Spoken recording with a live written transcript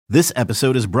This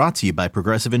episode is brought to you by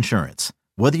Progressive Insurance.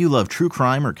 Whether you love true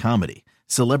crime or comedy,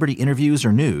 celebrity interviews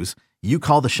or news, you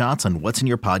call the shots on what's in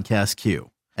your podcast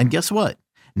queue. And guess what?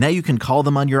 Now you can call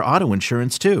them on your auto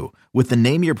insurance too with the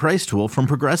Name Your Price tool from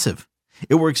Progressive.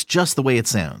 It works just the way it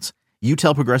sounds. You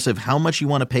tell Progressive how much you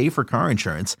want to pay for car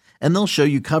insurance, and they'll show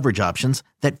you coverage options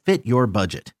that fit your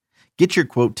budget. Get your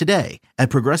quote today at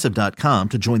Progressive.com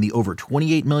to join the over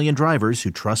 28 million drivers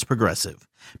who trust Progressive.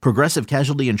 Progressive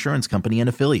Casualty Insurance Company and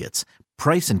Affiliates.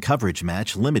 Price and coverage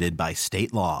match limited by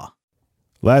state law.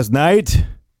 Last night,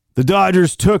 the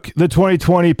Dodgers took the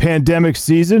 2020 pandemic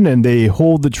season and they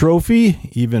hold the trophy,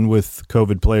 even with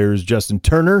COVID players Justin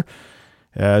Turner,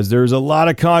 as there's a lot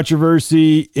of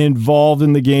controversy involved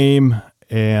in the game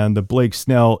and the Blake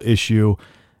Snell issue.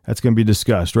 That's going to be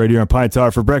discussed right here on Pine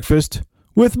Tar for Breakfast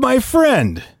with my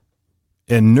friend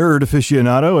and nerd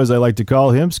aficionado, as I like to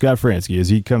call him, Scott Franzke, as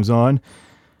he comes on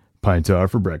Pine Tar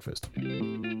for Breakfast.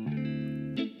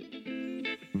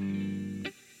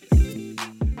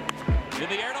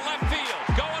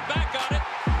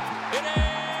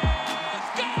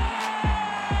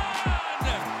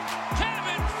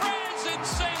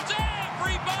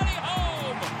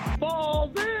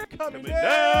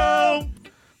 Down.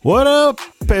 What up,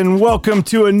 and welcome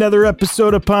to another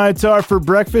episode of Pine Tar for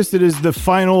Breakfast. It is the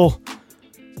final,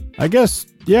 it's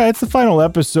the final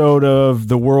episode of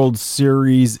the World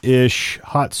Series-ish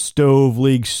Hot Stove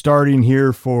League starting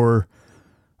here for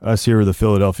us here with the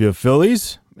Philadelphia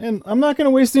Phillies. And I'm not going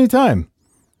to waste any time.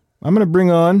 I'm going to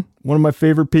bring on one of my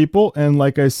favorite people, and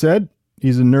like I said,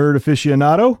 he's a nerd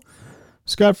aficionado,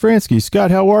 Scott Franzke.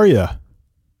 Scott, how are you?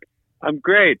 I'm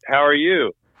great. How are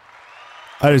you?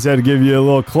 I just had to give you a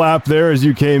little clap there as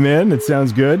you came in. It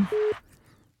sounds good.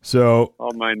 So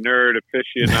all my nerd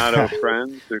aficionado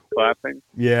friends are clapping.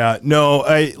 Yeah, no,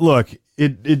 it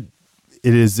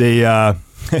is a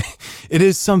it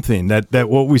is something that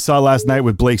what we saw last night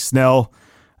with Blake Snell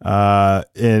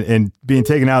and being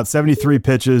taken out 73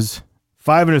 pitches,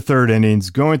 5 1/3 innings,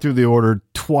 going through the order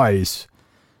twice,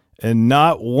 and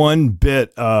not one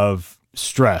bit of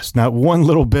stress, not one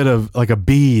little bit of like a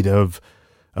bead of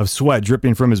sweat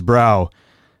dripping from his brow.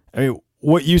 I mean,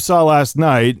 what you saw last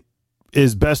night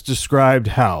is best described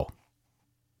how?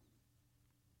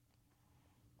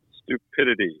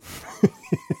 Stupidity.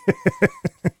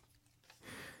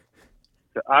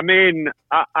 I mean,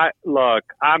 I look,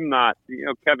 I'm not,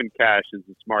 Kevin Cash is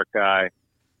a smart guy.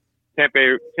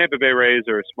 Tampa Bay Rays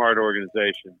are a smart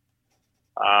organization.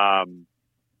 I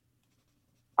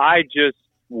just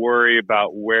worry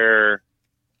about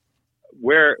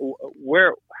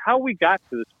how we got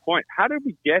to this point. How did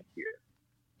we get here?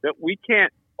 That we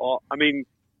can't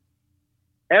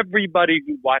everybody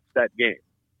who watched that game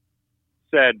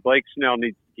said Blake Snell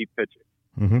needs to keep pitching.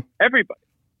 Mm-hmm.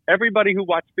 Everybody who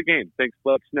watched the game thinks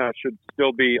Blake Snell should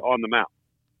still be on the mound.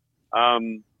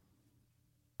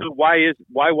 So why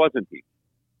wasn't he?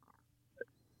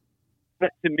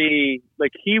 That to me,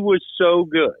 like, he was so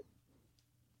good.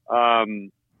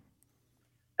 And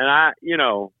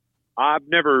I've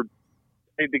never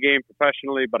played the game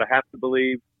professionally, but I have to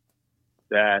believe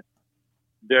that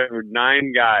there were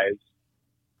 9 guys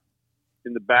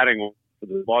in the batting order for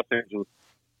the Los Angeles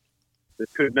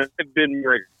that could not have been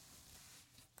rigged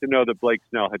to know that Blake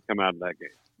Snell had come out of that game.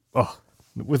 Oh,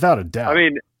 without a doubt. I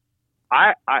mean,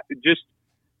 I just,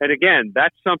 and again,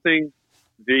 that's something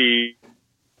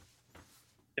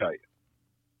tell you,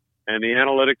 and the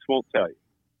analytics won't tell you.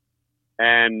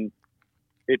 And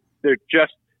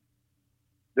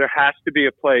there has to be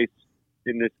a place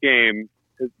in this game.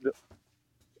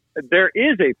 There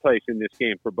is a place in this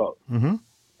game for both. Mm-hmm.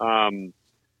 I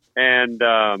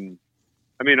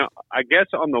guess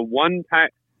on the one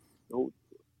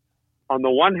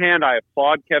hand, I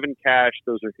applaud Kevin Cash.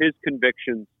 Those are his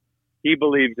convictions. He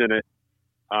believes in it,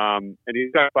 and he's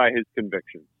stuck by his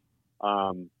convictions.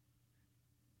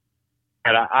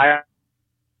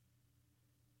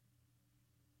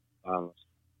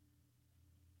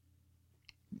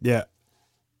 Yeah,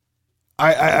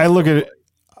 I look at it.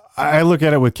 I look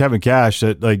at it with Kevin Cash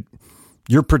that, like,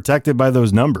 you're protected by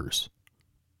those numbers,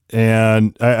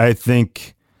 and I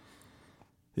think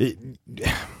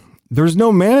there's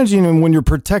no managing them when you're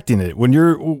protecting it. When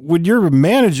you're a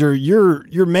manager,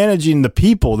 you're managing the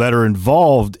people that are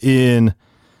involved in,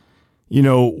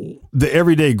 the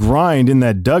everyday grind in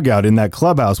that dugout, in that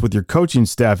clubhouse with your coaching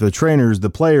staff, the trainers, the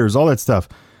players, all that stuff.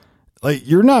 Like,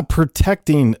 you're not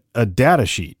protecting a data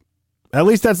sheet. At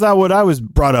least that's not what I was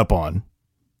brought up on.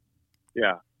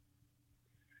 Yeah.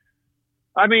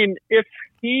 I mean, if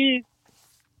he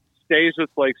stays with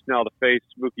Blake Snell to face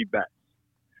Mookie Betts,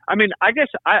 I mean, I guess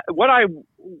when I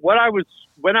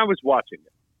was watching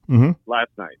it,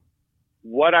 last night.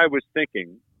 What I was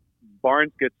thinking,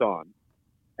 Barnes gets on,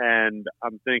 and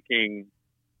I'm thinking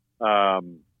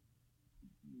the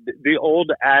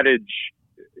old adage,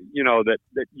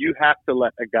 that you have to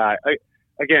let a guy.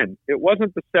 Again, it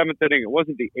wasn't the seventh inning, it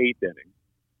wasn't the eighth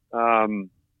inning.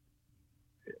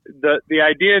 The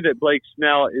idea that Blake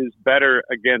Snell is better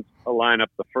against a lineup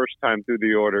the first time through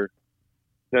the order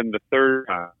than the third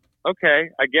time.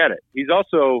 Okay, I get it. He's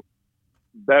also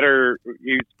better.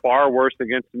 He's far worse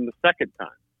against him the second time,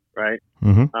 right?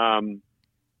 Mm-hmm.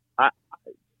 I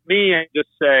just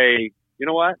say, you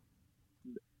know what?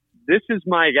 This is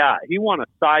my guy. He won a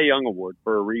Cy Young Award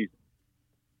for a reason.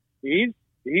 He's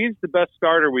the best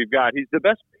starter we've got. He's the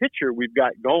best pitcher we've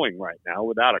got going right now,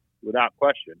 without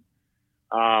question.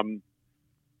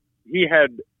 He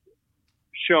had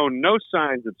shown no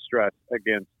signs of stress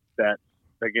against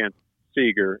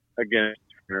Seager, against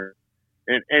Turner,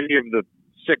 and any of the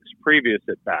 6 previous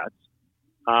at bats.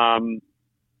 I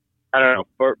don't know.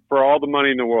 For all the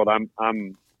money in the world,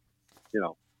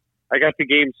 I got the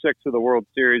Game 6 of the World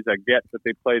Series. I get that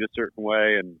they played a certain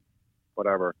way and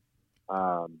whatever.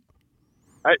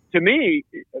 To me,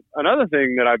 another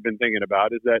thing that I've been thinking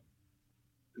about is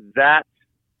that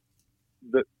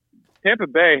the Tampa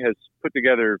Bay has put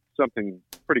together something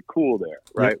pretty cool there,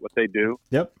 right? Yep. What they do.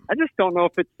 Yep. I just don't know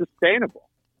if it's sustainable.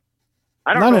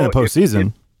 I don't Not know in the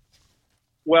postseason.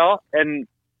 And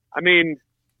I mean,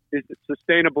 is it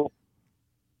sustainable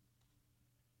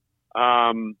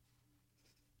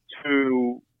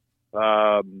to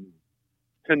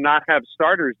not have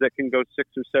starters that can go 6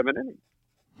 or 7 innings?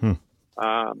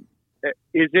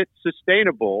 Is it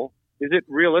sustainable? Is it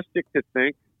realistic to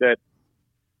think that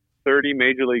 30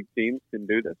 major league teams can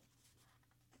do this?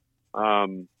 I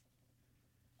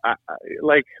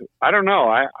don't know.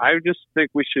 I just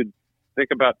think we should think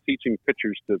about teaching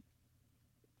pitchers to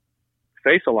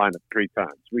face a lineup 3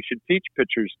 times. We should teach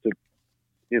pitchers to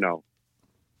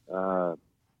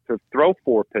throw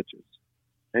 4 pitches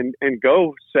and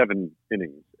go 7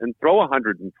 innings and throw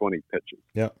 120 pitches.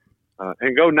 Yeah.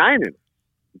 And go 9 innings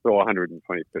and throw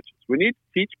 120 pitches. We need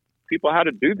to teach people how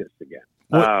to do this again.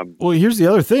 Well, here's the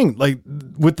other thing. Like,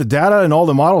 with the data and all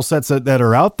the model sets that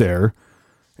are out there,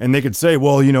 and they could say,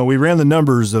 well, we ran the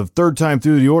numbers of third time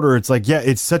through the order. It's like, yeah,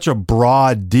 it's such a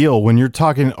broad deal. When you're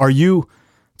talking, are you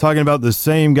talking about the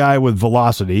same guy with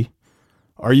velocity?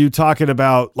 Are you talking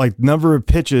about like number of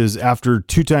pitches after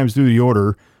 2 times through the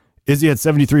order? Is he at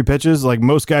 73 pitches? Like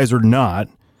most guys are not.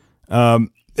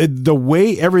 The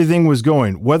way everything was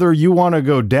going, whether you want to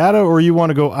go data or you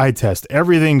want to go eye test,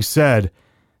 everything said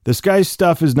this guy's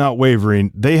stuff is not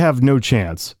wavering. They have no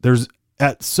chance. There's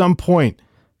at some point,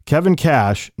 Kevin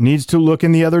Cash needs to look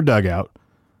in the other dugout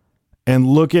and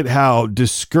look at how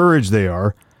discouraged they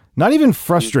are. Not even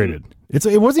frustrated.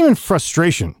 It wasn't even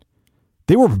frustration.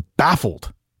 They were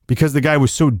baffled because the guy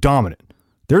was so dominant.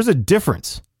 There's a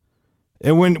difference.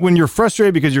 And when you're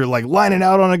frustrated because you're like lining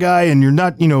out on a guy and you're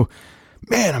not,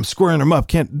 man, I'm squaring him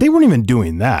up. They weren't even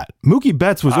doing that. Mookie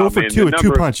Betts was 0 for 2 with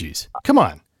 2 punchies. Come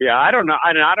on. Yeah, I don't know.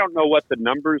 I don't know what the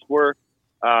numbers were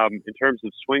in terms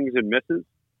of swings and misses,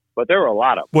 but there were a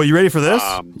lot of them. Well, you ready for this?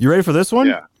 You ready for this one?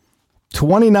 Yeah.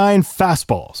 29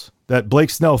 fastballs that Blake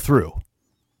Snell threw.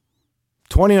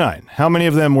 29. How many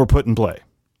of them were put in play?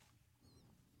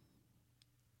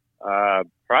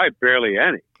 Probably barely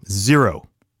any. 0.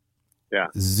 Yeah.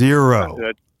 0.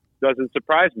 That doesn't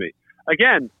surprise me.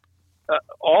 Again,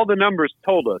 all the numbers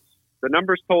told us. The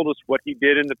numbers told us what he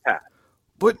did in the past.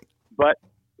 But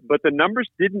the numbers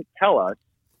didn't tell us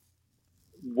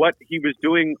what he was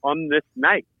doing on this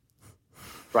night,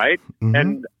 right?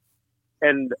 Mm-hmm.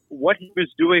 And what he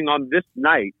was doing on this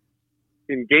night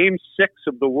in Game 6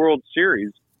 of the World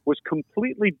Series was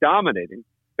completely dominating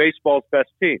baseball's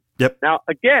best team. Yep. Now,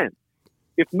 again,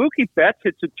 if Mookie Betts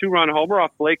hits a 2-run homer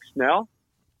off Blake Snell,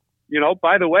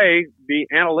 by the way, the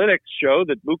analytics show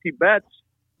that Mookie Betts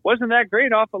wasn't that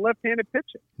great off a left-handed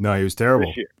pitching. No, he was terrible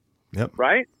this year. Yep.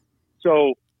 Right?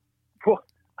 So,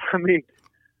 I mean,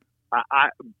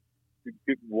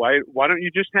 why don't you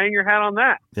just hang your hat on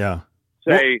that? Yeah.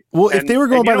 Say, well, if they were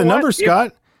going by the numbers,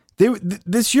 Scott,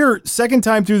 this year, second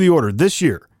time through the order, this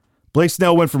year, Blake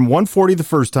Snell went from 140 the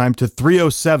first time to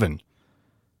 307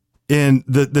 in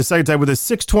the second time with a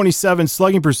 627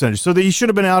 slugging percentage. So that he should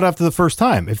have been out after the first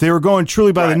time if they were going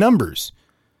truly by the numbers.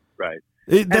 Right.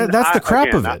 That's the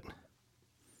crap of it.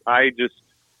 I just,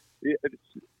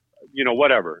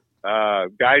 whatever.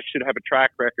 Guys should have a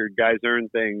track record. Guys earn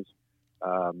things.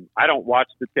 I don't watch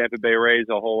the Tampa Bay Rays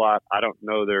a whole lot. I don't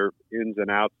know their ins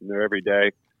and outs and their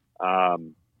everyday.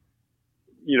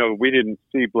 We didn't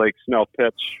see Blake Snell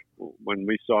pitch when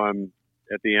we saw him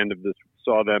at the end of this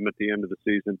saw them at the end of the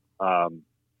season.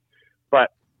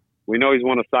 But we know he's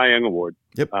won a Cy Young Award.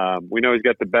 Yep. We know he's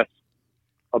got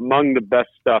among the best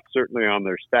stuff, certainly on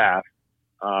their staff.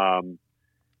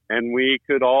 And we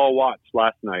could all watch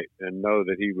last night and know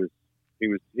that he was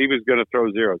going to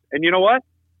throw zeros. And you know what?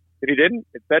 If he didn't,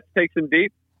 if Betts takes him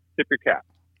deep, tip your cap.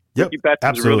 Yep. Mookie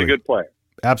Betts is a really good player.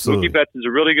 Absolutely. Mookie Betts is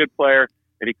a really good player,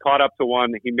 and he caught up to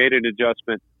one. He made an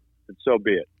adjustment, and so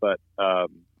be it. But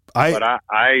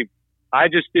I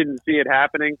just didn't see it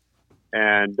happening,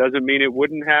 and doesn't mean it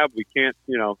wouldn't have. We can't,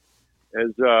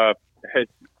 as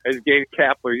Gabe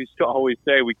Kapler used to always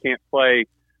say, we can't play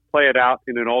it out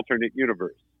in an alternate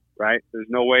universe, right? There's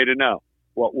no way to know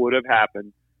what would have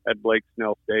happened had Blake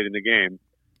Snell stayed in the game.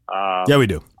 Yeah, we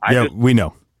do. We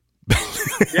know.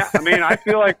 Yeah, I mean, I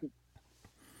feel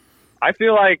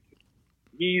like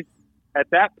he's at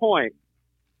that point,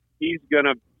 he's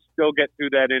gonna still get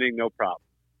through that inning, no problem.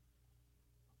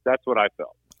 That's what I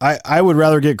felt. I would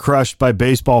rather get crushed by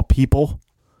baseball people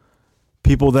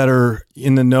that are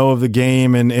in the know of the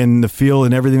game and the field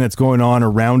and everything that's going on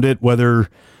around it, whether,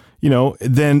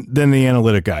 than the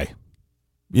analytic guy,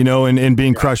 and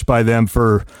being crushed by them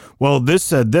for, well, this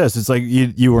said this. It's like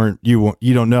you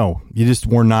don't know. You just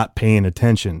were not paying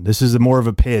attention. This is more of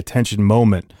a pay attention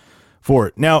moment for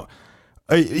it. Now,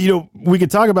 we could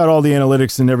talk about all the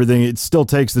analytics and everything. It still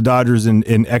takes the Dodgers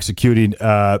in executing.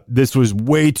 This was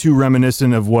way too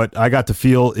reminiscent of what I got to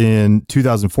feel in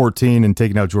 2014 and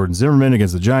taking out Jordan Zimmerman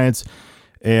against the Giants.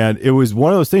 And it was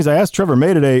one of those things. I asked Trevor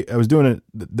May today. I was doing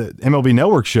the MLB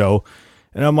Network show,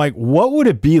 and I'm like, what would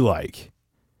it be like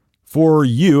for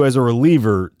you as a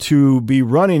reliever to be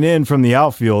running in from the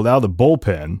outfield, out of the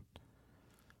bullpen,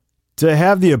 to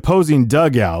have the opposing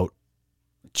dugout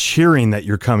cheering that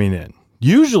you're coming in?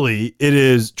 Usually it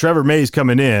is Trevor May's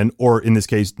coming in, or in this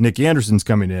case, Nick Anderson's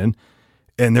coming in,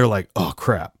 and they're like, oh,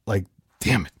 crap. Like,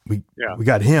 damn it. We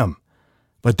got him.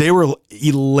 But they were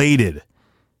elated.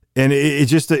 And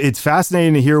it's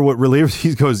fascinating to hear what relievers,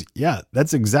 he goes, yeah,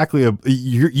 that's exactly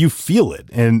you feel it.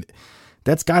 And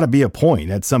that's got to be a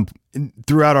point at some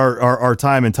throughout our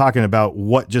time and talking about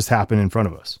what just happened in front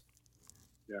of us.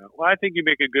 Yeah. Well, I think you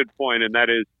make a good point, and that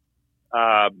is,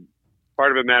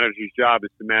 part of a manager's job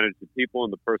is to manage the people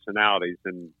and the personalities.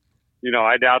 And,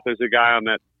 I doubt there's a guy on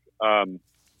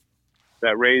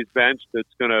that Rays bench that's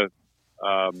going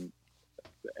to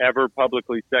ever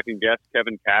publicly second guess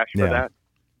Kevin Cash for that.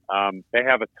 They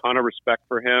have a ton of respect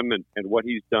for him and what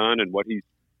he's done and what he's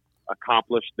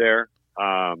accomplished there.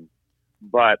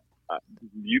 But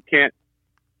you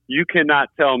cannot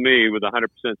tell me with 100%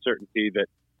 certainty that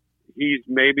he's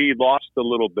maybe lost a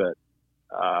little bit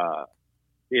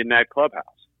in that clubhouse,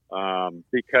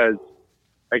 because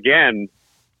again,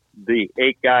 the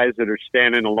 8 guys that are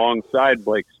standing alongside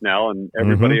Blake Snell and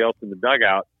everybody else in the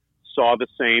dugout saw the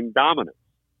same dominance,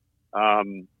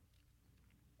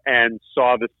 and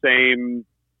saw the same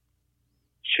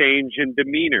change in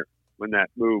demeanor when that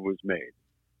move was made.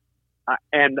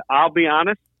 And I'll be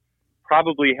honest,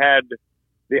 probably had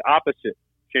the opposite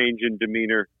change in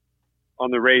demeanor on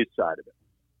the Rays side of it.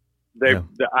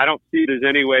 I don't see there's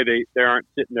any way they aren't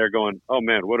sitting there going, oh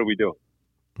man, what are we doing?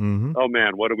 Mm-hmm. Oh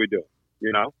man, what are we doing?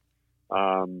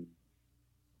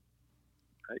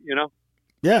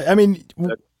 Yeah. I mean,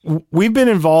 we've been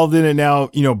involved in it now,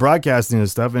 broadcasting and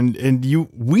stuff. And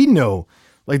we know,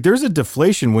 like, there's a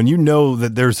deflation when you know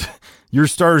that there's your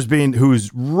stars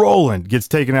who's rolling gets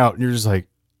taken out, and you're just like,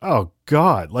 oh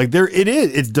God, like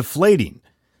it's deflating.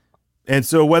 And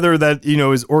so whether that,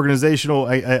 is organizational,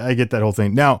 I get that whole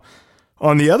thing. Now,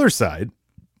 on the other side,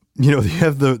 you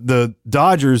have the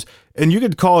Dodgers, and you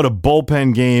could call it a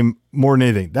bullpen game more than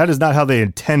anything. That is not how they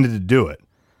intended to do it.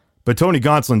 But Tony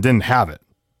Gonsolin didn't have it.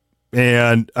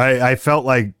 And I felt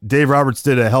like Dave Roberts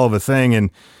did a hell of a thing.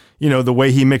 And, the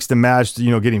way he mixed and matched,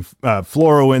 getting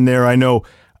Floro in there. I know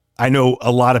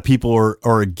a lot of people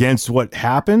are against what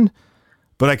happened,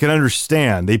 but I can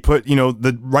understand. They put,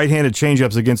 the right-handed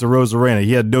changeups against Arozarena.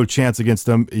 He had no chance against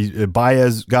them.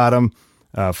 Baez got him.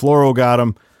 Floro got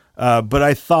him. But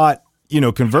I thought,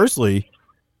 conversely,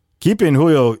 keeping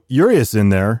Julio Urias in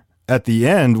there at the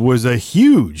end was a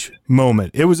huge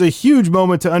moment. It was a huge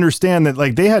moment to understand that,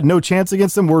 like, they had no chance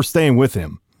against him. We're staying with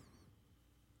him.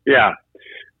 Yeah.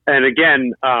 And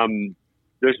again,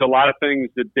 there's a lot of things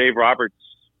that Dave Roberts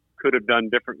could have done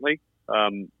differently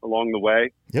along the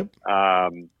way. Yep.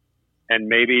 And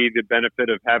maybe the benefit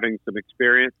of having some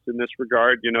experience in this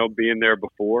regard, being there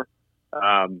before.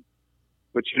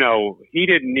 But, he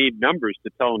didn't need numbers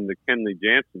to tell him that Kenley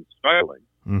Jansen's struggling.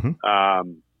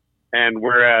 Mm-hmm. And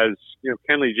whereas,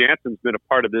 Kenley Jansen's been a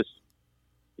part of this,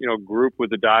 group with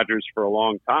the Dodgers for a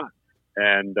long time.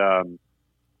 And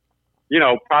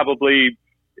probably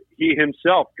he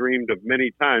himself dreamed of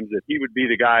many times that he would be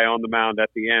the guy on the mound at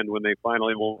the end when they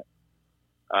finally won,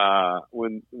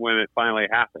 when it finally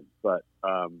happened. But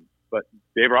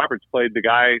Dave Roberts played the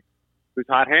guy who's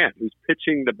hot hand, who's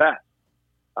pitching the best.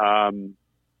 And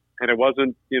it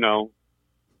wasn't, it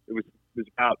was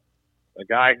about a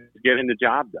guy who's getting the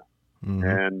job done. Mm-hmm.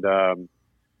 And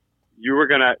they were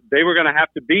gonna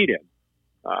have to beat him.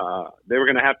 They were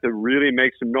gonna have to really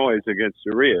make some noise against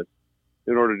Urias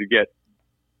in order to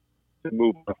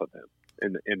move off of him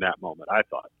in that moment, I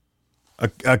thought.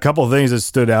 A couple of things that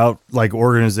stood out, like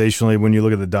organizationally, when you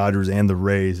look at the Dodgers and the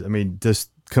Rays. I mean,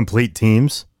 just complete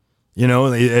teams.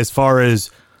 As far as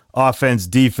offense,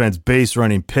 defense, base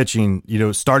running, pitching,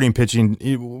 starting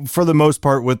pitching, for the most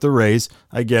part with the Rays,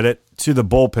 I get it, to the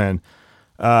bullpen.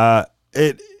 I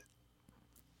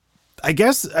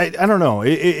guess, I don't know.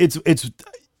 It's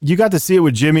you got to see it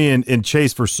with Jimmy and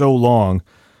Chase for so long.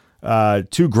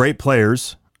 Two great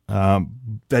players that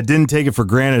didn't take it for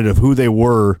granted of who they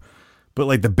were, but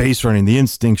like the base running, the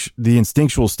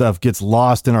instinctual stuff gets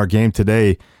lost in our game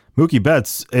today. Mookie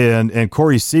Betts and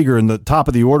Corey Seager in the top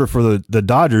of the order for the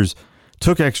Dodgers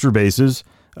took extra bases.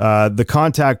 The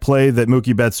contact play that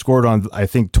Mookie Betts scored on, I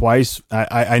think twice.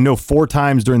 I know 4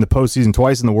 times during the postseason,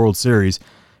 twice in the World Series.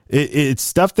 It's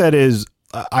stuff that is,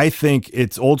 I think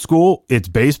it's old school. It's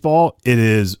baseball. It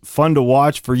is fun to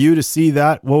watch. For you to see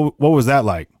that, what was that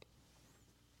like?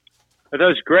 That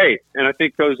was great. And I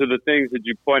think those are the things that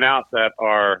you point out that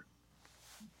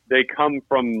they come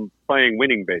from playing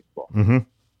winning baseball. Mm-hmm.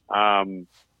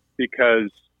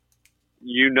 Because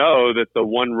that the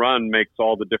one run makes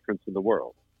all the difference in the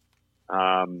world.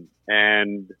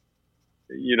 And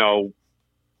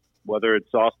whether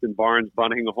it's Austin Barnes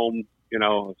bunting a home,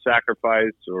 a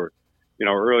sacrifice, or,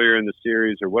 earlier in the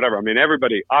series or whatever. I mean,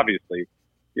 everybody, obviously,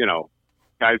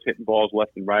 guys hitting balls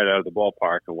left and right out of the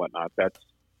ballpark and whatnot. That's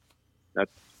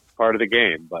part of the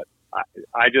game. But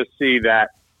I just see that,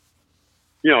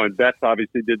 and Betts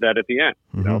obviously did that at the end,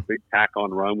 big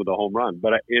tack-on run with a home run.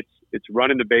 But it's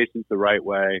running the bases the right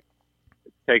way.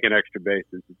 It's taking extra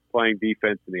bases. It's playing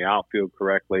defense in the outfield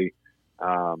correctly.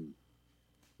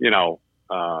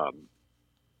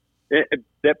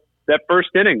 That first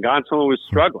inning, Gonsolin was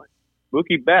struggling.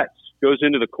 Mookie Betts goes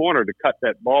into the corner to cut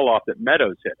that ball off that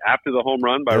Meadows hit after the home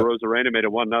run by Rosarena made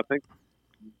it 1-0.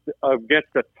 Against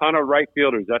a ton of right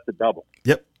fielders, that's a double.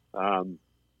 Yep.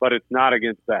 But it's not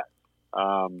against that.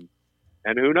 And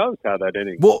who knows how that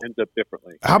inning ends up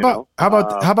differently. How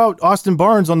about Austin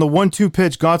Barnes on the 1-2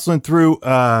 pitch Gonsolin threw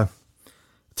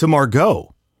to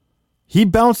Margot? He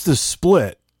bounced a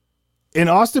split. And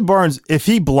Austin Barnes, if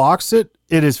he blocks it,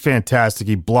 it is fantastic.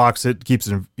 He blocks it, keeps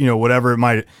it, whatever it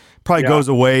might, probably goes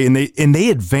away, and they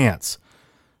advance.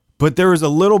 But there was a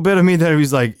little bit of me that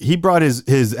he's like, he brought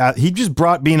he just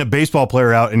brought being a baseball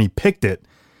player out, and he picked it.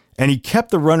 And he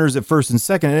kept the runners at first and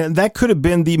second. And that could have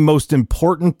been the most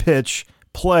important pitch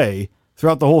play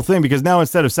throughout the whole thing, because now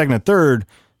instead of second and third,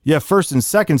 you have first and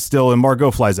second still, and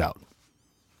Margot flies out.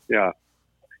 Yeah.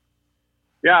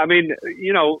 Yeah, I mean,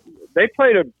 the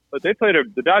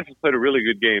Dodgers played a really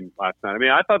good game last night. I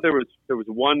mean, I thought there was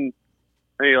one,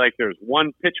 there was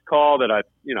one pitch call that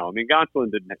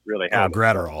Gonsolin didn't really have.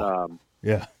 Gratterall.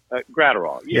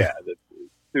 Gratterall. Yeah. That's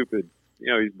stupid.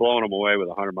 He's blowing them away with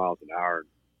 100 miles an hour.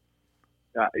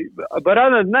 But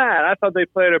other than that, I thought they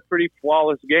played a pretty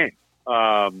flawless game.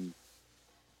 And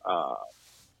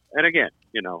again,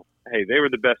 hey, they were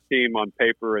the best team on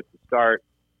paper at the start.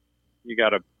 You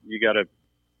gotta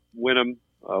win them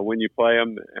when you play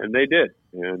them, and they did.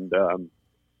 And and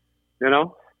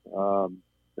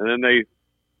then they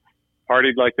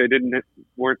partied like they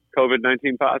weren't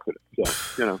COVID-19 positive.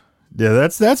 So yeah,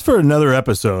 that's for another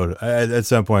episode at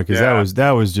some point, because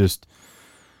that was just.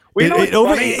 It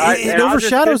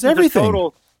overshadows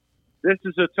everything. This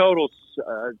is a total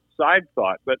side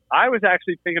thought, but I was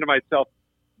actually thinking to myself,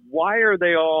 why are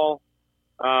they all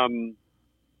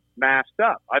masked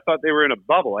up? I thought they were in a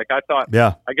bubble. I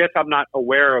guess I'm not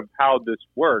aware of how this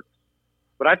works,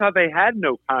 but I thought they had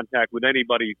no contact with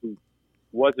anybody who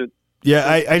wasn't. Yeah,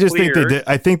 I just think they did.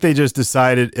 I think they just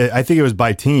decided. I think it was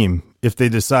by team if they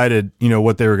decided,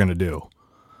 what they were going to do.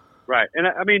 Right, and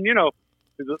I mean,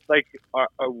 like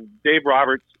Dave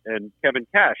Roberts and Kevin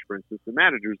Cash, for instance, the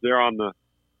managers, they're on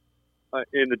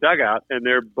in the dugout, and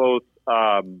they're both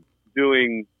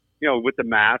doing, with the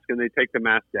mask, and they take the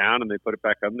mask down and they put it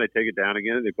back up, and they take it down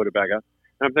again and they put it back up.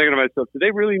 And I'm thinking to myself, do they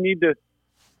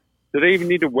even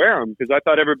need to wear them? Because I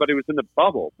thought everybody was in the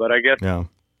bubble, but I guess,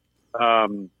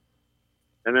 and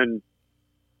then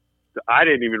I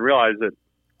didn't even realize that.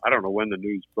 I don't know when the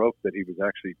news broke that he was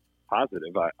actually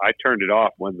positive. I turned it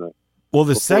off when the Well,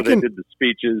 the before second they did the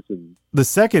speeches and the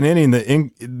second inning,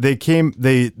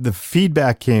 the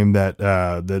feedback came that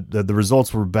the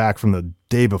results were back from the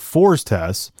day before's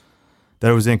test,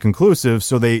 that it was inconclusive.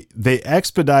 So they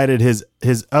expedited his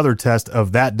other test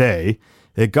of that day.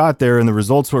 It got there and the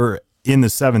results were in the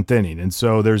seventh inning. And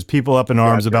so there's people up in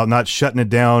arms about not shutting it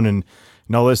down and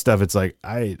all this stuff. It's like,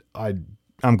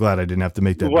 I'm glad I didn't have to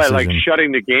make that decision. Like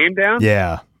shutting the game down?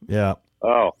 Yeah. Yeah.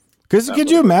 Oh, Because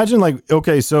could you imagine, like,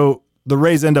 okay, so the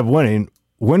Rays end up winning.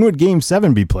 When would Game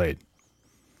 7 be played?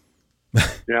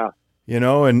 Yeah.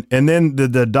 And then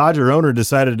the Dodger owner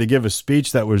decided to give a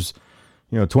speech that was,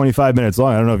 25 minutes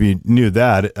long. I don't know if you knew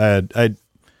that.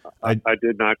 I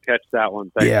did not catch that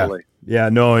one, thankfully. Yeah.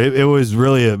 No, it was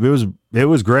really it was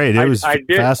great. It was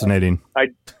fascinating.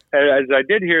 As I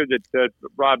did hear that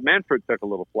Rob Manfred took a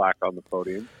little flack on the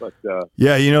podium, but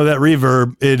yeah, that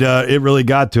reverb, it really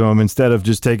got to him. Instead of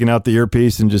just taking out the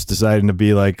earpiece and just deciding to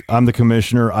be like, I'm the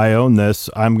commissioner, I own this,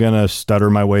 I'm gonna stutter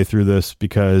my way through this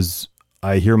because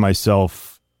I hear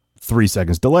myself 3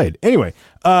 seconds delayed. Anyway,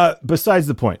 besides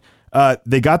the point,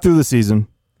 they got through the season,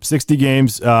 60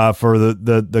 games for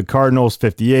the Cardinals,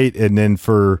 58, and then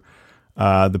for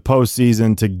the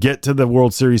postseason to get to the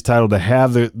World Series title, to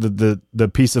have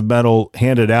the piece of metal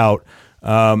handed out.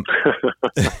 How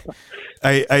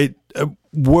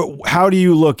do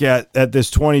you look at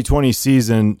this 2020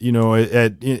 season?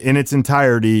 In its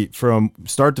entirety from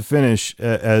start to finish,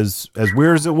 as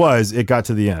weird as it was, it got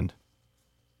to the end.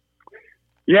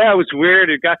 Yeah, it was weird.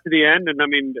 It got to the end, and I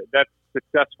mean that's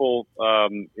successful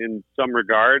in some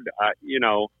regard. I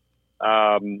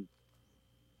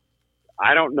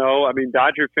don't know. I mean,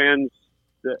 Dodger fans,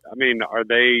 are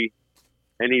they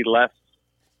any less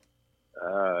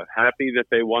happy that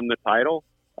they won the title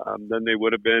than they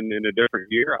would have been in a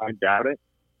different year? I doubt it.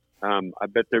 I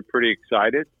bet they're pretty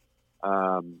excited.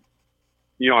 I'm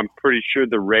pretty sure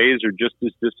the Rays are just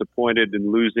as disappointed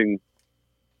in losing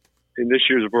in this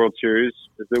year's World Series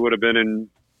as they would have been in,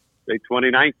 say,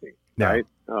 2019, right?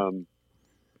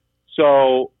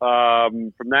 So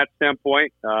from that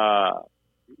standpoint,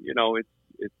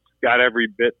 it's got every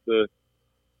bit the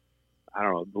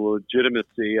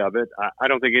legitimacy of it. I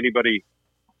don't think anybody.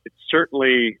 It's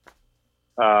certainly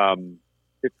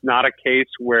it's not a case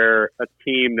where a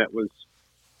team that was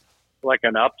like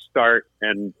an upstart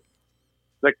and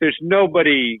like there's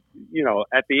nobody.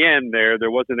 At the end there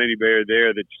wasn't anybody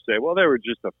there that you say, well, they were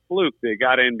just a fluke. They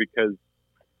got in because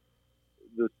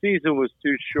the season was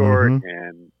too short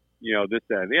and this,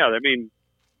 that, and the other. I mean,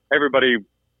 everybody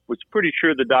was pretty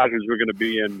sure the Dodgers were going to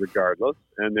be in regardless,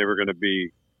 and they were going to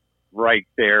be right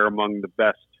there among the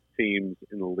best teams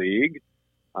in the league.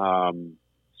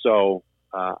 So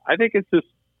I think it's just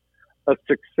a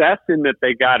success in that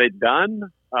they got it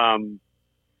done. I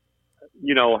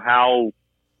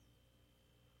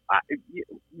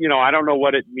don't know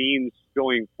what it means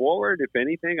going forward, if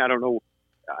anything. I don't know.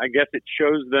 I guess it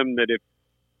shows them that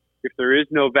if there is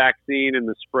no vaccine in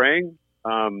the spring,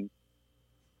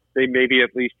 they maybe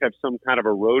at least have some kind of a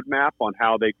roadmap on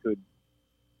how they could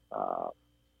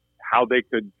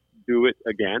do it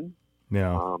again.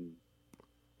 Yeah.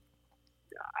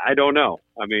 I don't know.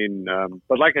 I mean,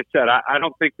 but like I said, I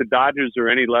don't think the Dodgers are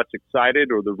any less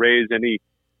excited or the Rays any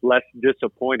less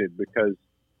disappointed because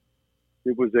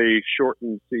it was a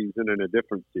shortened season and a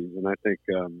different season. I think,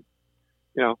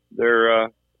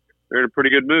 they're in a pretty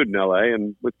good mood in LA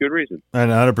and with good reason.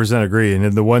 And 100% agree.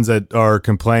 And the ones that are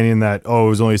complaining that, it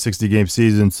was only a 60-game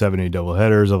season, 70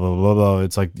 doubleheaders, blah, blah, blah, blah.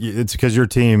 It's like, it's because your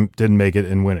team didn't make it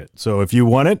and win it. So if you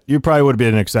won it, you probably would have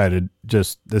been excited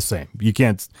just the same. You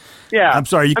can't. Yeah. I'm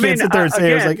sorry. You can't sit there and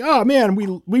say, it's like, oh man,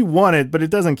 we won it, but it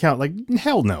doesn't count. Like,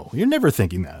 hell no. You're never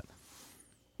thinking that.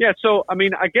 Yeah. So,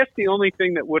 I guess the only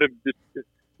thing that would have,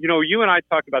 you and I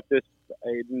talked about this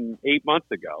 8 months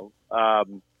ago.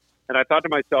 And I thought to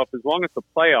myself, as long as the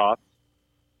playoffs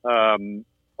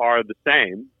are the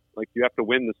same, like you have to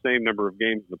win the same number of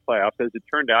games in the playoffs. As it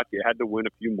turned out, you had to win a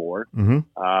few more. Mm-hmm.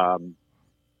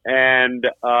 And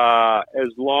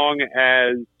as long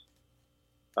as,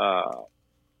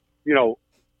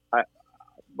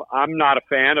 I'm not a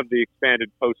fan of the expanded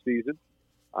postseason.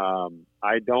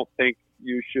 I don't think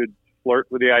you should flirt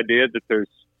with the idea that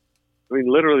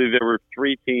literally there were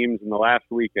 3 teams in the last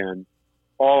weekend,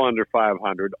 all under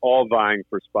 500, all vying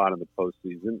for a spot in the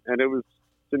postseason. And it was,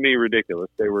 to me, ridiculous.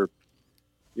 They were,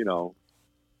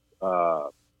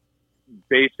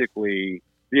 basically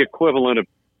the equivalent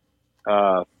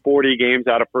of 40 games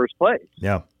out of first place.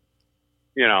 Yeah.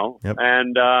 Yep.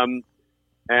 And I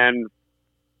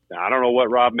don't know what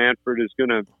Rob Manfred is going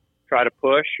to try to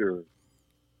push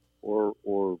or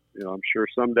I'm sure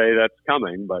someday that's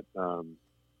coming, but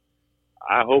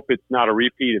I hope it's not a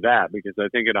repeat of that, because I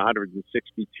think at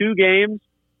 162 games,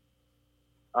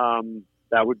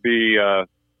 that would be a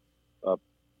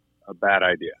bad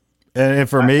idea. And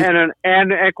for me, and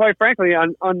quite frankly,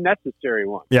 an unnecessary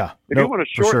one. Yeah. If you want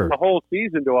to shorten the whole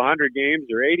season to 100 games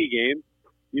or 80 games,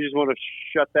 you just want to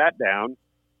shut that down,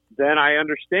 then I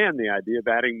understand the idea of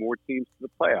adding more teams to the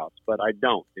playoffs. But I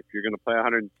don't. If you're going to play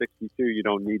 162, you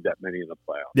don't need that many in the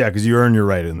playoffs. Yeah, because you earn your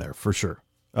right in there, for sure.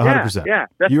 100%. Yeah,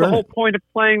 that's the whole point of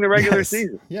playing the regular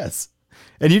season. Yes.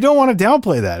 And you don't want to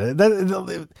downplay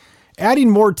that. Adding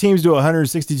more teams to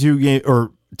 162 game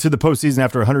or to the postseason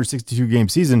after a 162 game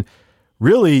season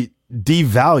really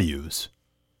devalues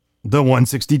the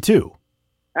 162.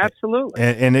 Absolutely.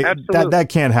 And that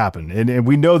can't happen. And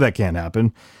we know that can't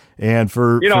happen. And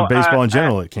for baseball in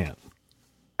general, it can't.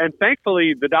 And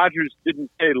thankfully, the Dodgers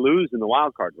didn't lose in the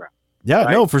wild card round. Yeah,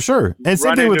 right? No, for sure. And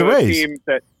same thing with the Rays. A team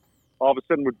that all of a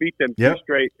sudden would beat them two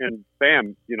straight, and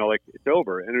bam, it's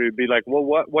over. And it would be like, well,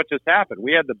 what just happened?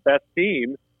 We had the best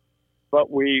team, but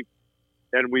we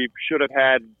should have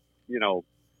had,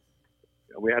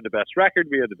 we had the best record,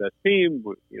 we had the best team.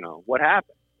 What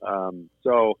happened?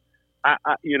 So,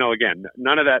 again,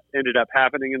 none of that ended up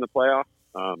happening in the playoffs.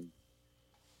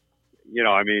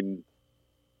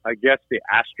 I guess the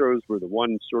Astros were the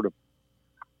one sort of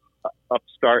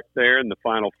upstart there in the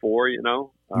Final Four.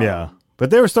 But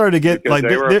they were starting to get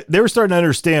they were starting to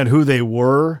understand who they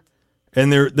were,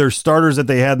 and their starters that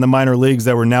they had in the minor leagues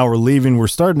that were now relieving were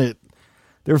starting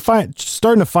to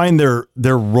find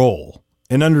their role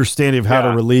and understanding of how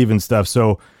to relieve and stuff.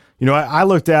 So, I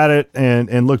looked at it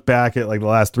and looked back at like the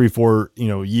last 3-4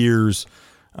 years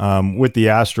with the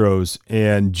Astros,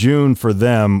 and June for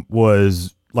them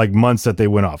was like months that they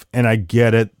went off. And I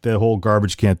get it, the whole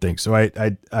garbage can thing. So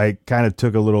I kind of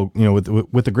took a little,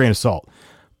 with a grain of salt.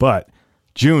 But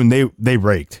June, they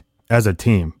raked as a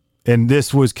team. And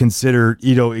this was considered,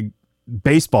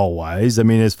 baseball wise, I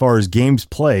mean, as far as games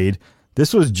played,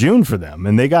 this was June for them,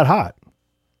 and they got hot.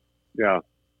 Yeah.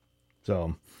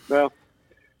 So. Well,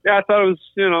 yeah, I thought it was,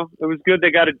 it was good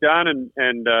they got it done, and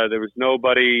there was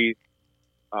nobody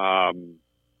that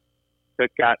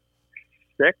got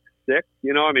sick.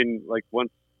 Like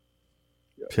once,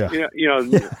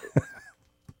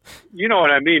 you know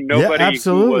what I mean? Nobody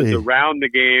who was around the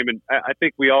game. And I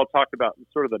think we all talked about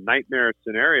sort of the nightmare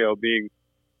scenario being,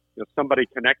 somebody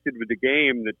connected with the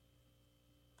game that,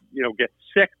 gets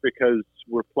sick because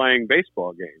we're playing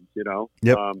baseball games,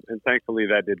 Yep. And thankfully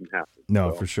that didn't happen.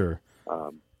 No, for sure.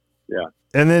 Yeah.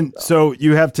 And then, so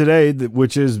you have today,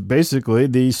 which is basically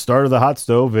the start of the hot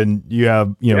stove, and you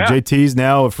have, JT's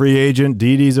now a free agent,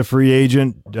 Didi's a free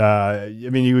agent.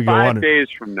 You would go on 5 days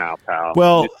from now, pal.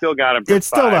 Well, you still got him. It's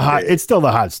still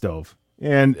the hot stove,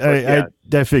 and I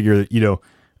figure,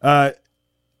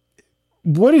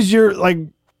 what is your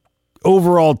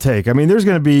overall take? I mean, there's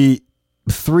going to be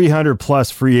 300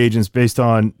 plus free agents based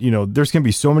on, there's going to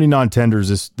be so many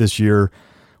non-tenders this year.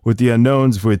 With the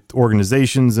unknowns, with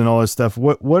organizations and all this stuff,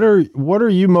 what are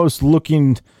you most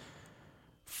looking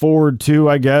forward to,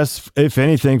 I guess, if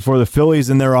anything, for the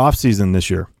Phillies in their offseason this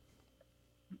year?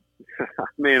 I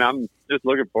mean, I'm just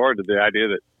looking forward to the idea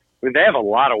that they have a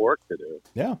lot of work to do.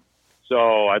 Yeah.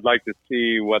 So I'd like to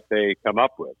see what they come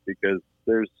up with, because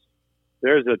there's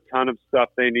a ton of stuff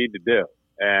they need to do.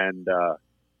 And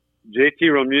JT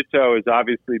Realmuto is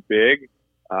obviously big,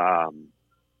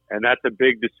 and that's a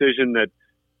big decision that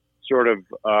sort of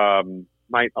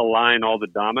might align all the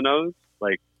dominoes,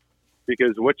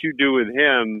 because what you do with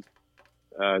him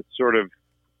sort of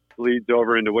bleeds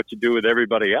over into what you do with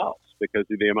everybody else, because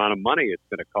of the amount of money it's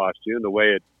going to cost you and the way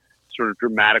it sort of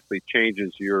dramatically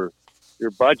changes your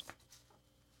budget.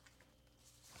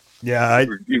 Yeah,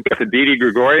 you've got the Didi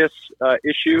Gregorius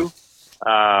issue.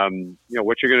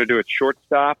 What you're going to do at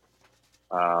shortstop.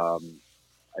 The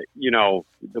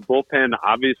bullpen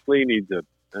obviously needs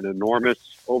an enormous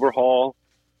overhaul.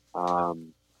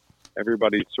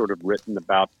 Everybody's sort of written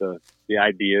about the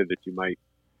idea that you might,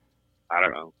 I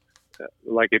don't know,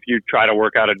 if you try to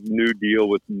work out a new deal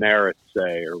with Maris,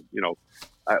 say, or,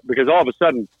 because all of a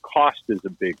sudden cost is a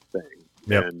big thing.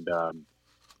 Yep. And,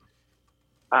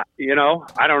 I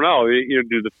don't know.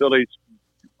 Do the Phillies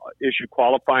issue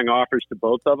qualifying offers to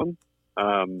both of them?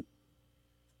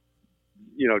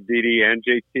 Didi and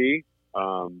JT.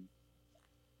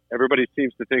 Everybody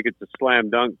seems to think it's a slam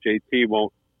dunk. JT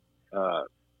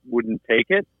wouldn't take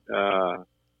it. I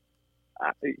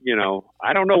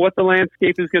don't know what the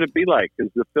landscape is going to be like,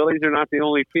 because the Phillies are not the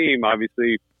only team.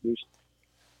 Obviously, there's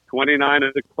 29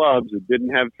 of the clubs that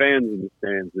didn't have fans in the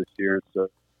stands this year. So,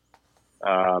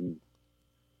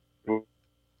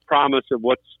 promise of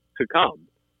what's to come.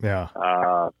 Yeah.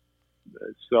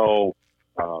 So,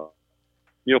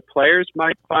 players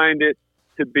might find it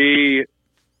to be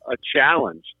a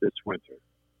challenge this winter.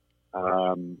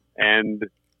 And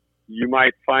you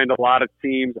might find a lot of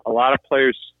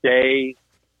players stay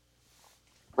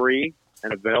free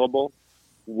and available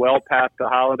well past the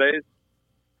holidays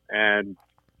and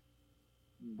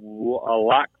a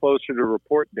lot closer to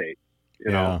report dates,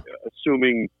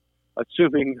 assuming, I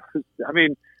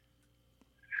mean,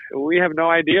 we have no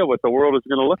idea what the world is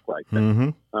going to look like,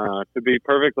 to be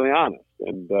perfectly honest.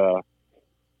 And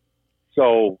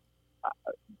so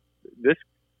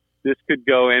this could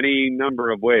go any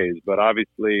number of ways, but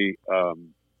obviously I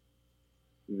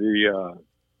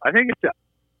think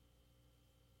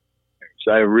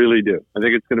I really do. I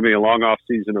think it's going to be a long off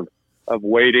season of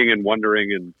waiting and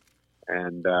wondering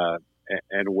and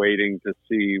waiting to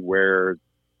see where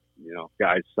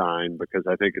guys sign, because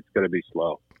I think it's going to be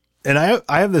slow. And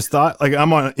I have this thought, like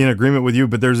I'm in agreement with you,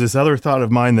 but there's this other thought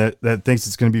of mine that thinks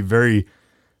it's going to be very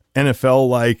NFL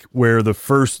like, where the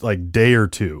first day or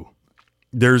two,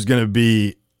 there's going to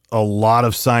be a lot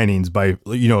of signings by,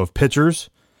 of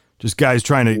pitchers, just guys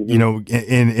trying to,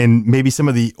 and maybe some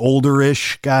of the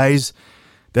older-ish guys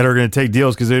that are going to take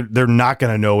deals because they're not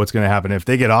going to know what's going to happen. If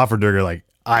they get offered, they're like,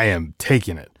 I am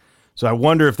taking it. So I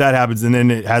wonder if that happens, and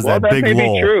then it has that big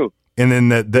lull. True. And then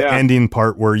the ending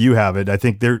part where you have it. I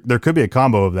think there could be a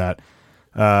combo of that.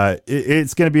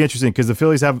 It's going to be interesting because the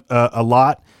Phillies have a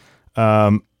lot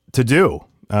to do.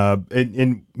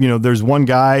 And there's one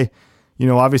guy,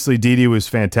 obviously Didi was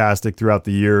fantastic throughout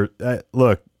the year.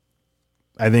 Look,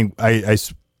 I think I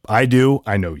do.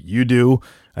 I know you do.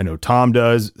 I know Tom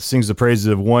does. Sings the praises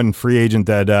of one free agent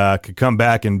that could come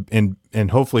back and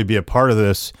hopefully be a part of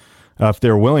this if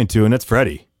they're willing to, and that's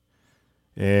Freddie.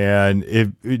 And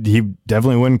he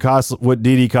definitely wouldn't cost what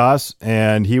Didi costs,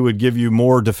 and he would give you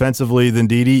more defensively than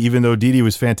Didi, even though Didi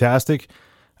was fantastic.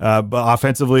 But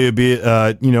offensively, it'd be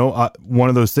one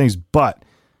of those things. But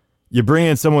you bring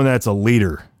in someone that's a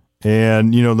leader,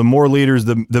 and the more leaders,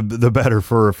 the better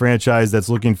for a franchise that's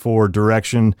looking for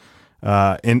direction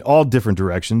in all different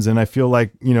directions. And I feel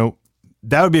like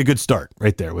that would be a good start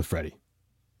right there with Freddie.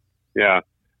 Yeah,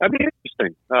 that'd be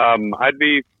interesting. I'd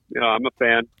be, I'm a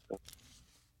fan.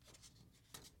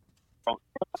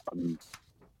 I don't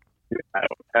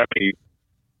have any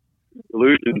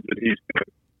illusions that he's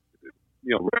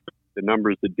the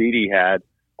numbers that Didi had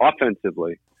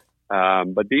offensively,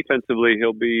 but defensively he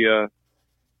would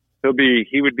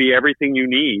be everything you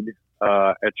need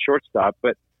at shortstop.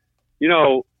 But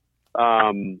the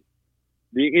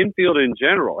infield in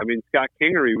general, I mean, Scott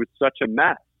Kingery was such a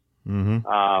mess.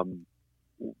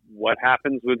 What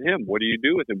happens with him? What do you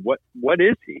do with him? What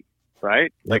is he?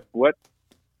 Right? Like what?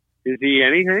 Is he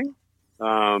anything?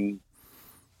 He's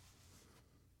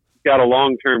got a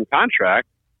long-term contract,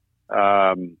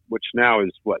 which now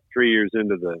is 3 years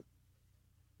into the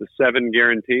 7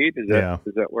 guaranteed. Is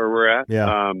that where we're at?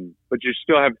 Yeah. But you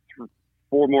still have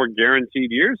 4 more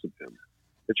guaranteed years of him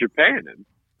that you're paying him.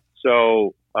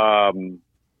 So, you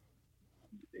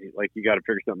got to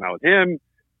figure something out with him.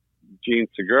 Gene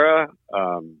Segura,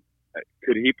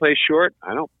 could he play short?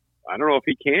 I don't know if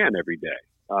he can every day.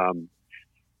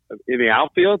 In the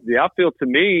outfield to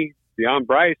me, beyond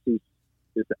Bryce, is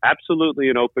absolutely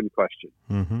an open question.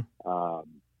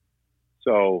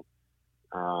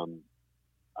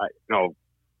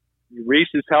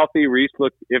 Reese is healthy. Reese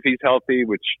looked, if he's healthy,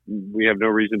 which we have no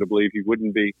reason to believe he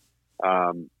wouldn't be,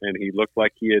 and he looked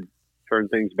like he had turned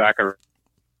things back around.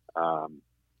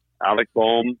 Alec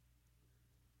Bohm,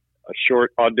 a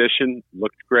short audition,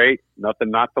 looked great.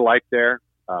 Nothing not to like there.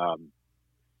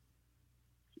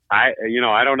 I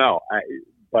don't know.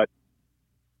 But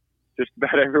just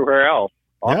about everywhere else,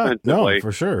 offensively,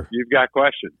 for sure, you've got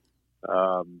questions.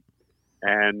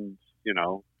 And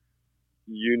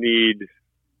you need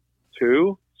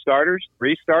 2 starters,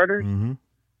 3 starters. You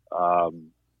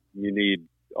need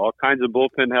all kinds of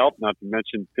bullpen help, not to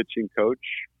mention pitching coach.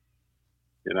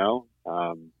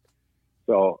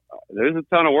 So there's a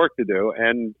ton of work to do.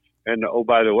 And oh,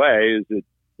 by the way, is it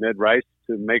Ned Rice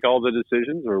to make all the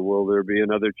decisions, or will there be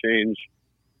another change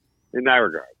in that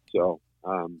regard? So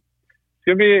it's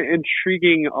going to be an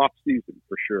intriguing offseason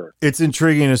for sure. It's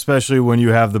intriguing, especially when you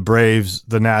have the Braves,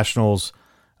 the Nationals,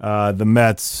 the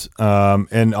Mets,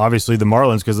 and obviously the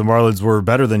Marlins, because the Marlins were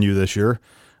better than you this year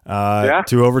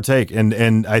to overtake.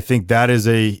 And I think that is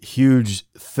a huge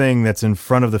thing that's in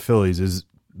front of the Phillies. Is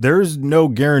there's no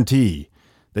guarantee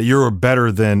that you're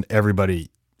better than everybody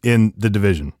in the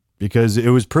division, because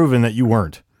it was proven that you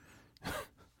weren't.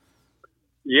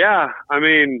 Yeah, I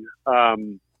mean,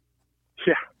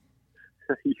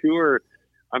 you were.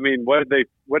 I mean, what did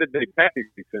they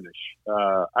technically finish?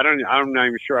 I'm not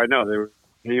even sure. I know they were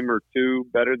a game or two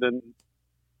better than.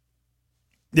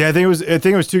 Yeah, I think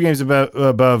it was 2 games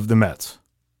above the Mets.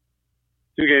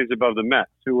 2 games above the Mets,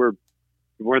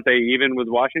 weren't they even with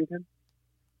Washington?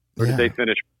 Or did they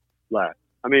finish last?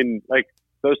 I mean, like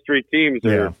those 3 teams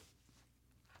are. I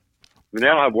mean, they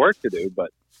all have work to do, but.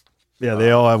 Yeah,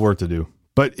 they all have work to do.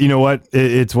 But you know what?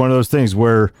 It's one of those things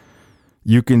where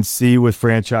you can see with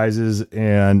franchises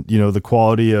and, you know, the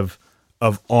quality of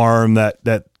arm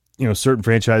that, you know, certain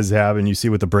franchises have, and you see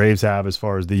what the Braves have as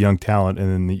far as the young talent.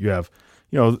 And then you have,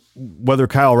 you know, whether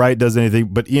Kyle Wright does anything,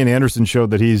 but Ian Anderson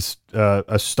showed that he's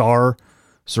a star.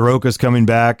 Soroka's coming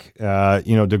back. You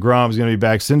know, DeGrom's going to be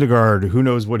back. Syndergaard, who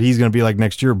knows what he's going to be like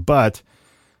next year, but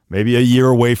maybe a year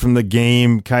away from the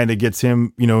game kind of gets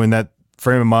him, you know, in that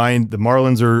frame of mind. The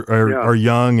Marlins are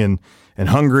young and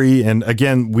hungry. And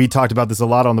again, we talked about this a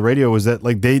lot on the radio, was that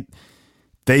like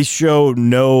they show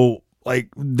no, like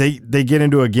they get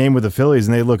into a game with the Phillies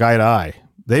and they look eye to eye.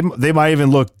 They might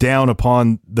even look down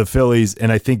upon the Phillies.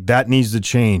 And I think that needs to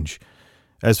change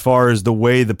as far as the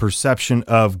way the perception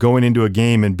of going into a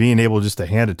game and being able just to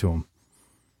hand it to them.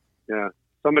 Yeah.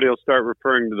 Somebody will start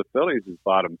referring to the Phillies as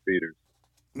bottom feeders.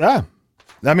 Yeah.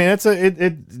 I mean, it's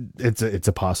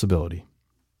a possibility.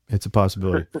 It's a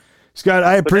possibility. Scott,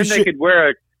 I appreciate. But then they could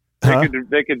wear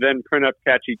they could then print up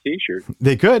catchy T-shirts.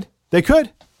 They could.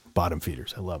 Bottom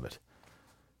feeders. I love it.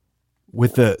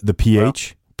 With the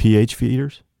pH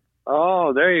feeders.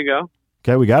 Oh, there you go.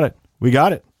 Okay, we got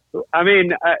it. I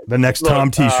mean, the next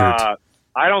Tom T-shirt.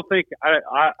 I don't think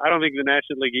the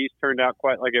National League East turned out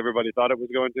quite like everybody thought it was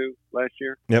going to last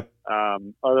year. Yep.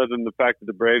 Other than the fact that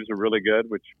the Braves are really good,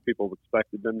 which people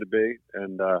expected them to be,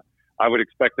 and I would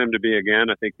expect them to be again.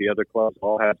 I think the other clubs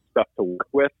all have stuff to work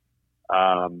with,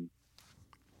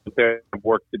 but they have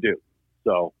work to do.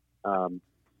 So,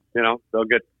 you know, they'll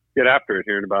get after it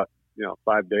here in about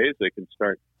 5 days. They can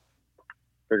start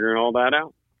figuring all that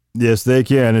out. Yes, they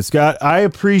can. And Scott, I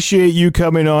appreciate you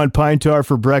coming on Pine Tar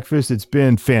for breakfast. It's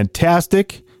been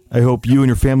fantastic. I hope you and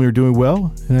your family are doing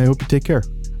well, and I hope you take care.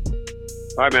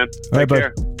 All right, man. Take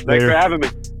care. Thanks for having me.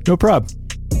 No problem.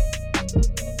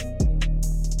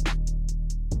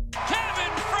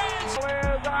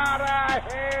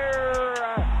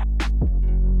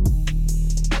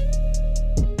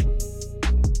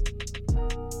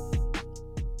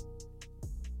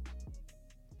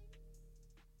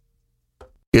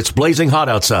 It's blazing hot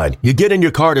outside. You get in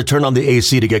your car to turn on the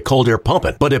AC to get cold air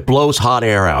pumping, but it blows hot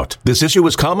air out. This issue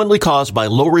is commonly caused by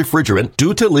low refrigerant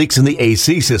due to leaks in the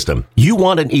AC system. You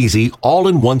want an easy,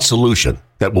 all-in-one solution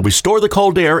that will restore the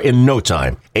cold air in no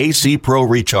time. AC Pro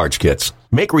Recharge Kits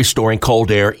make restoring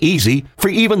cold air easy for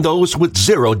even those with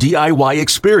zero DIY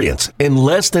experience in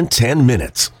less than 10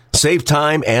 minutes. Save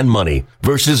time and money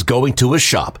versus going to a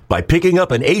shop by picking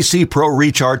up an AC Pro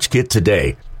Recharge Kit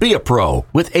today. Be a pro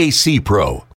with AC Pro.